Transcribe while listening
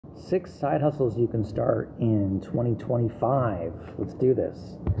6 side hustles you can start in 2025. Let's do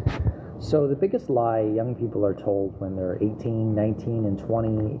this. So the biggest lie young people are told when they're 18, 19, and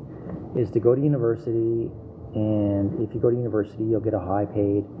 20 is to go to university, and if you go to university, you're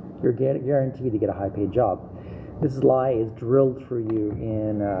guaranteed to get a high paid job. This lie is drilled through you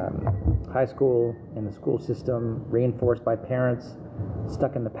in high school, in the school system, reinforced by parents,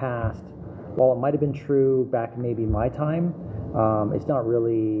 stuck in the past. While it might have been true back maybe my time, it's not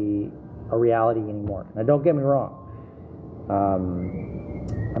really a reality anymore. Now, don't get me wrong.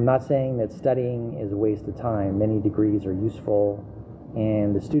 I'm not saying that studying is a waste of time. Many degrees are useful,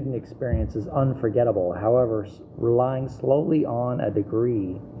 and the student experience is unforgettable. However, relying solely on a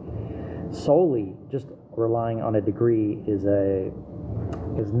degree is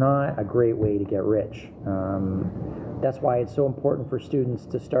not a great way to get rich. That's why it's so important for students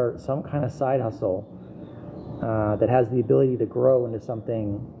to start some kind of side hustle that has the ability to grow into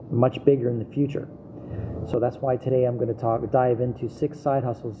something much bigger in the future. So that's why today I'm going to dive into 6 side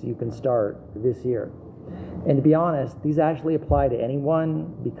hustles you can start this year. And to be honest, these actually apply to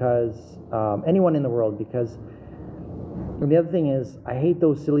anyone in the world, because and the other thing is, I hate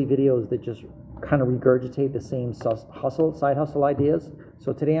those silly videos that just kind of regurgitate the same side hustle ideas.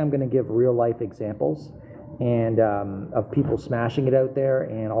 So today I'm going to give real life examples and of people smashing it out there,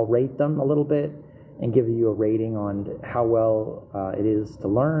 and I'll rate them a little bit and give you a rating on how well it is to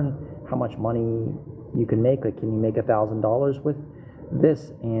learn, how much money you can make. Like, can you make $1,000 with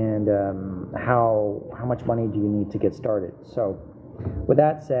this, and how much money do you need to get started? So with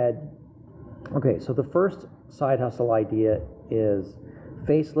that said, okay, so the first side hustle idea is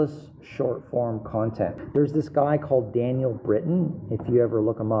faceless short form content. There's this guy called Daniel Britton. If you ever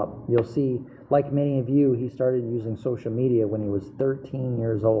look him up, you'll see, like many of you, he started using social media when he was 13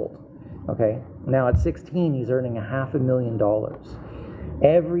 years old. Okay, now at 16, he's earning $500,000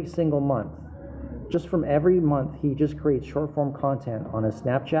 every single month. Just from every month, he just creates short form content on his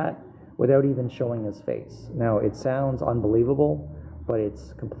Snapchat without even showing his face. Now, it sounds unbelievable, but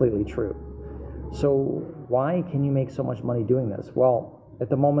it's completely true. So why can you make so much money doing this? Well, at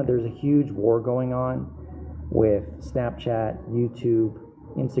the moment, there's a huge war going on with Snapchat, YouTube,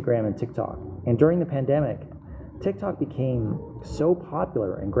 Instagram, and TikTok. And during the pandemic, TikTok became so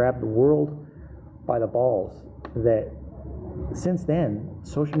popular and grabbed the world by the balls that since then,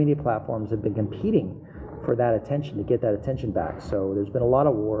 social media platforms have been competing for that attention, to get that attention back. So there's been a lot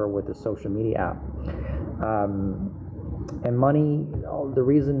of war with the social media app. And money, the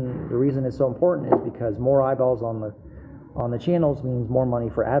reason it's so important is because more eyeballs on the channels means more money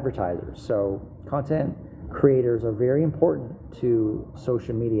for advertisers. So content creators are very important to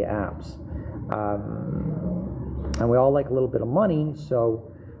social media apps. And we all like a little bit of money, so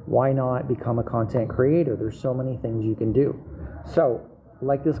why not become a content creator? There's so many things you can do. So,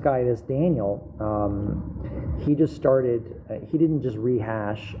 like this guy, this Daniel, he just started, he didn't just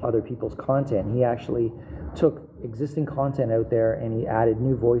rehash other people's content. He actually took existing content out there and he added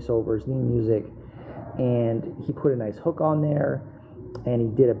new voiceovers, new music, and he put a nice hook on there, and he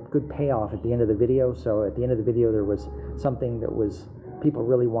did a good payoff at the end of the video. So at the end of the video, there was something that was people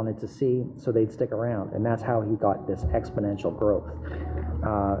really wanted to see, so they'd stick around, and that's how he got this exponential growth.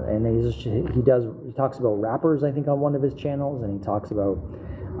 And then he talks about rappers, I think, on one of his channels, and he talks about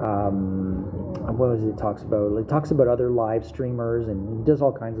he talks about other live streamers, and he does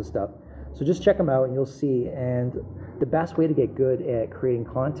all kinds of stuff. So just check him out and you'll see. And the best way to get good at creating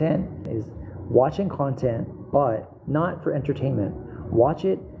content is watching content, but not for entertainment. Watch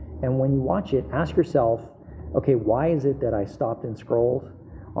it, and when you watch it, ask yourself, okay, why is it that I stopped and scrolled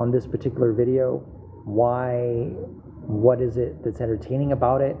on this particular video? What is it that's entertaining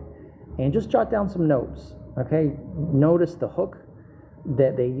about it? And just jot down some notes, okay? Notice the hook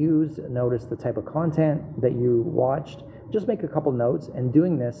that they used, notice the type of content that you watched. Just make a couple notes, and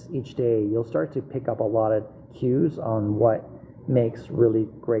doing this each day, you'll start to pick up a lot of cues on what makes really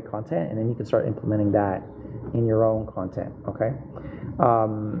great content, and then you can start implementing that in your own content, okay?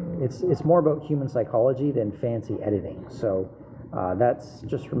 It's more about human psychology than fancy editing. So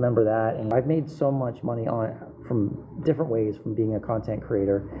just remember that. And I've made so much money from different ways from being a content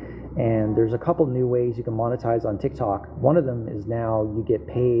creator. And there's a couple new ways you can monetize on TikTok. One of them is now you get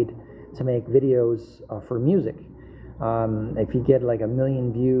paid to make videos for music. If you get like 1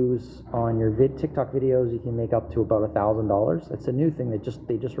 million views on your TikTok videos, you can make up to about $1,000. That's a new thing that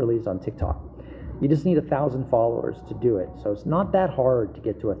they just released on TikTok. You just need 1,000 followers to do it. So it's not that hard to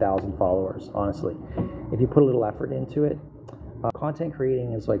get to 1,000 followers, honestly, if you put a little effort into it. Content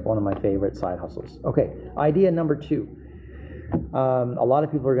creating is like one of my favorite side hustles. Okay, idea number 2. A lot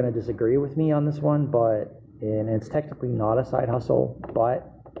of people are going to disagree with me on this one, and it's technically not a side hustle,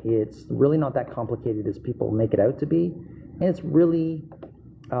 but It's really not that complicated as people make it out to be, and it's really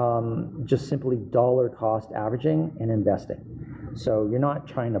just simply dollar cost averaging and investing. So you're not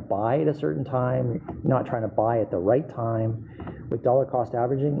trying to buy at a certain time, you're not trying to buy at the right time. With dollar cost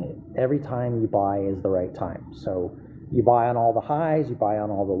averaging, every time you buy is the right time. So you buy on all the highs, you buy on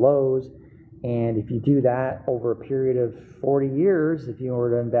all the lows, and if you do that over a period of 40 years, if you were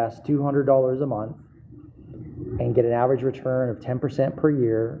to invest $200 a month and get an average return of 10% per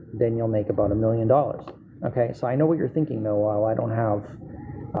year, then you'll make about $1 million. Okay, so I know what you're thinking though. Well, I don't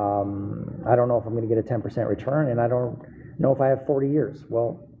know if I'm going to get a 10% return, and I don't know if I have 40 years.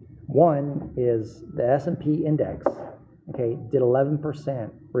 Well, one is the S&P index, okay, did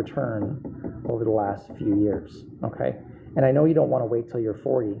 11% return over the last few years, okay? And I know you don't want to wait till you're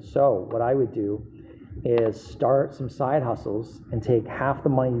 40, so what I would do is start some side hustles and take half the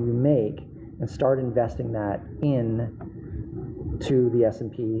money you make and start investing that in to the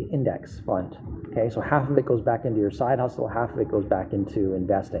S&P index fund. Okay, so half of it goes back into your side hustle, half of it goes back into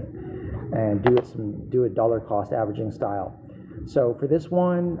investing, and do it dollar cost averaging style. So for this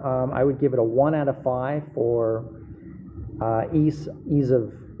one, I would give it a 1 out of 5 for ease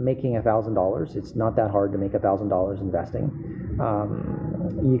of making $1,000. It's not that hard to make $1,000 investing.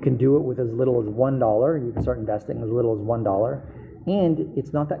 You can do it with as little as $1. You can start investing as little as $1. And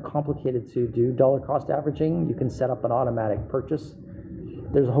it's not that complicated to do dollar cost averaging. You can set up an automatic purchase.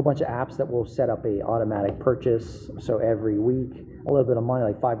 There's a whole bunch of apps that will set up a automatic purchase. So every week, a little bit of money,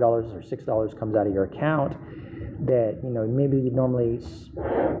 like $5 or $6 comes out of your account that, you know, maybe you'd normally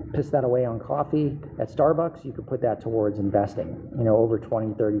piss that away on coffee at Starbucks. You could put that towards investing, you know, over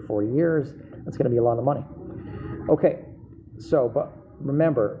 20, 30, 40 years. That's going to be a lot of money. Okay, so, but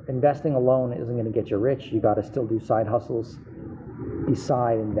remember, investing alone isn't going to get you rich. You got to still do side hustles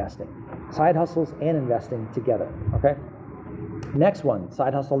beside investing. Side hustles and investing together, okay? Next one,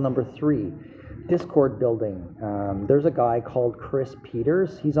 side hustle number 3, Discord building. There's a guy called Chris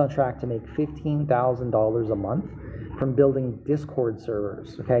Peters. He's on track to make $15,000 a month from building Discord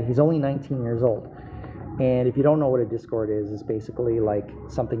servers, okay? He's only 19 years old. And if you don't know what a Discord is, it's basically like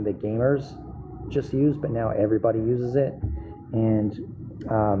something that gamers just use, but now everybody uses it. And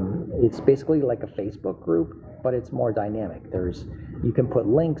it's basically like a Facebook group, but it's more dynamic. You can put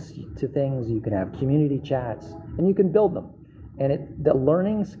links to things, you can have community chats, and you can build them. And the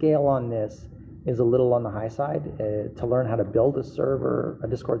learning scale on this is a little on the high side. To learn how to build a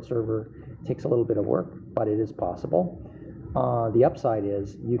Discord server, takes a little bit of work, but it is possible. The upside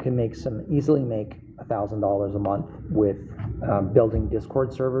is you can easily make $1,000 a month with building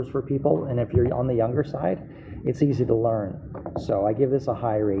Discord servers for people. And if you're on the younger side, it's easy to learn. So I give this a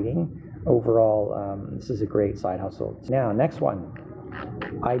high rating. Overall, this is a great side hustle. Now, next one,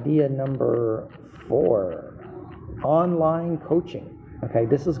 idea number 4. Online coaching. Okay,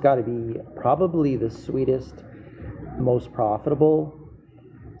 this has got to be probably the sweetest, most profitable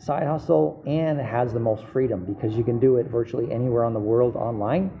side hustle, and it has the most freedom because you can do it virtually anywhere on the world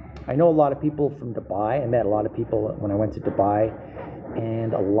online. I know a lot of people from Dubai. I met a lot of people when I went to Dubai,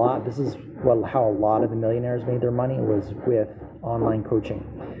 and this is how a lot of the millionaires made their money was with online coaching,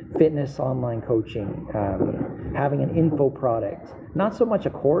 fitness online coaching, having an info product, not so much a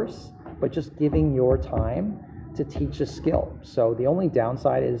course, but just giving your time to teach a skill. So the only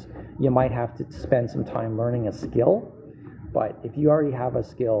downside is you might have to spend some time learning a skill, but if you already have a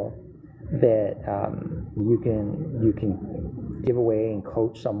skill that you can give away and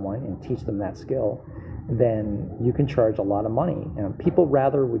coach someone and teach them that skill, then you can charge a lot of money. People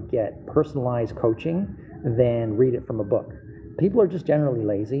rather would get personalized coaching than read it from a book. People are just generally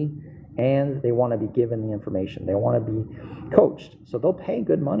lazy, and they want to be given the information. They want to be coached, so they'll pay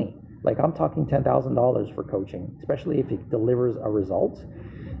good money. Like, I'm talking $10,000 for coaching, especially if it delivers a result.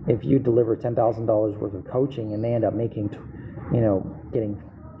 If you deliver $10,000 worth of coaching and they end up making, getting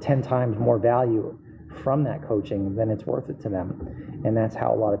 10 times more value from that coaching, then it's worth it to them. And that's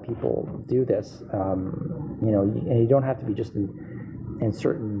how a lot of people do this. And you don't have to be just in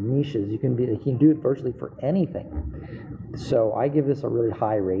certain niches. You can do it virtually for anything. So I give this a really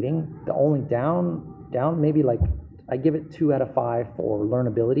high rating. The only down maybe like, I give it 2 out of 5 for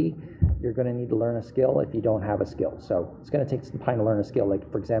learnability. You're going to need to learn a skill if you don't have a skill. So it's going to take some time to learn a skill.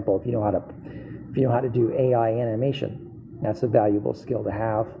 Like, for example, if you know how to do AI animation, that's a valuable skill to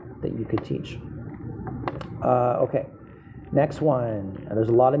have that you could teach. Okay, next one. There's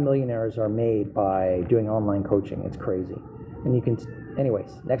a lot of millionaires are made by doing online coaching. It's crazy. And you can,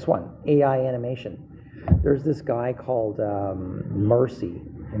 anyways, next one, AI animation. There's this guy called Mercy.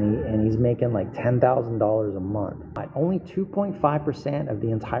 And he's making like $10,000 a month. Only 2.5% of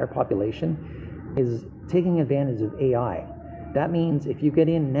the entire population is taking advantage of AI. That means if you get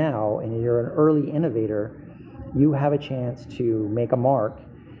in now and you're an early innovator, you have a chance to make a mark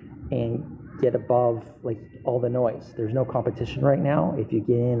and get above like all the noise. There's no competition right now if you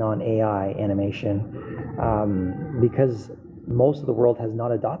get in on AI animation, because most of the world has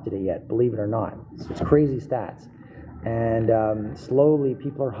not adopted it yet, believe it or not. It's crazy stats. And slowly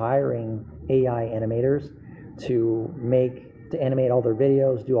people are hiring AI animators to animate all their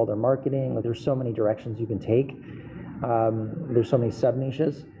videos, do all their marketing. Like, there's so many directions you can take. There's so many sub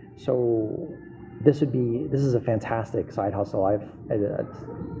niches. So this is a fantastic side hustle.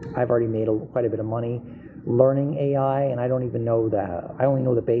 I've already made quite a bit of money learning AI, and I don't even know that. I only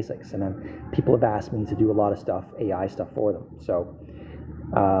know the basics, and then people have asked me to do a lot of stuff, AI stuff for them. So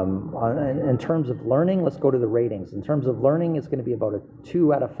in terms of learning, let's go to the ratings. In terms of learning, it's going to be about a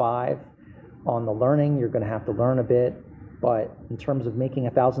 2 out of 5 on the learning. You're going to have to learn a bit, but in terms of making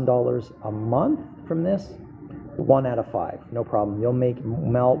 $1,000 a month from this, 1 out of 5, no problem. You'll make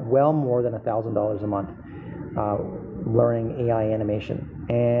well more than $1,000 a month learning AI animation.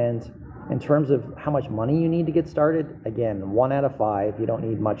 And in terms of how much money you need to get started, again, 1 out of 5, you don't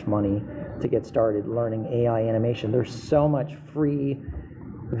need much money to get started learning AI animation. There's so much free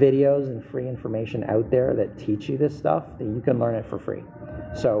videos and free information out there that teach you this stuff that you can learn it for free.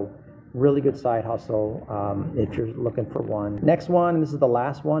 So really good side hustle if you're looking for one. Next one, this is the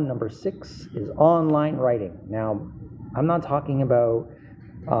last one, number 6, is online writing. Now, I'm not talking about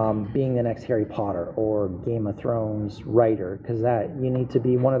being the next Harry Potter or Game of Thrones writer, because that you need to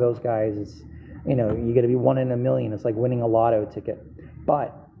be one of those guys. It's, you got to be 1 in a million. It's like winning a lotto ticket.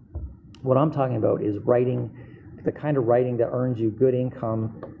 But what I'm talking about is writing, the kind of writing that earns you good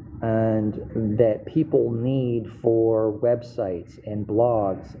income and that people need for websites and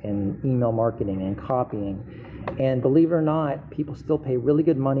blogs and email marketing and copying. And believe it or not, people still pay really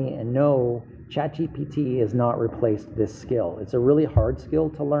good money, and no, ChatGPT has not replaced this skill. It's a really hard skill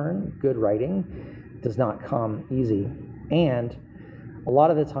to learn. Good writing does not come easy. And a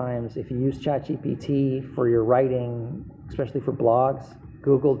lot of the times, if you use ChatGPT for your writing, especially for blogs,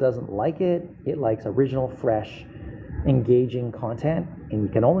 Google doesn't like it. It likes original, fresh, engaging content, and you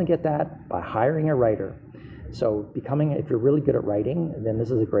can only get that by hiring a writer. So if you're really good at writing, then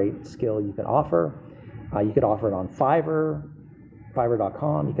this is a great skill you can offer. You could offer it on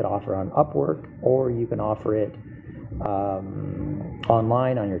Fiverr.com, you could offer it on Upwork, or you can offer it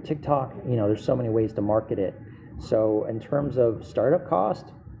online on your TikTok. There's so many ways to market it. So in terms of startup cost,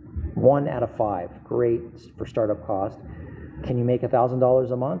 1 out of 5, great for startup cost. Can you make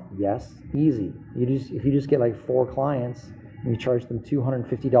 $1,000 a month? Yes, easy. If you just get like 4 clients and you charge them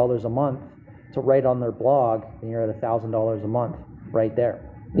 $250 a month to write on their blog, then you're at $1,000 a month right there.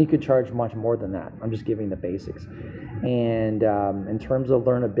 You could charge much more than that. I'm just giving the basics. And in terms of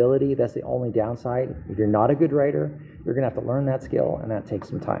learnability, that's the only downside. If you're not a good writer, you're going to have to learn that skill, and that takes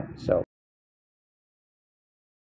some time. So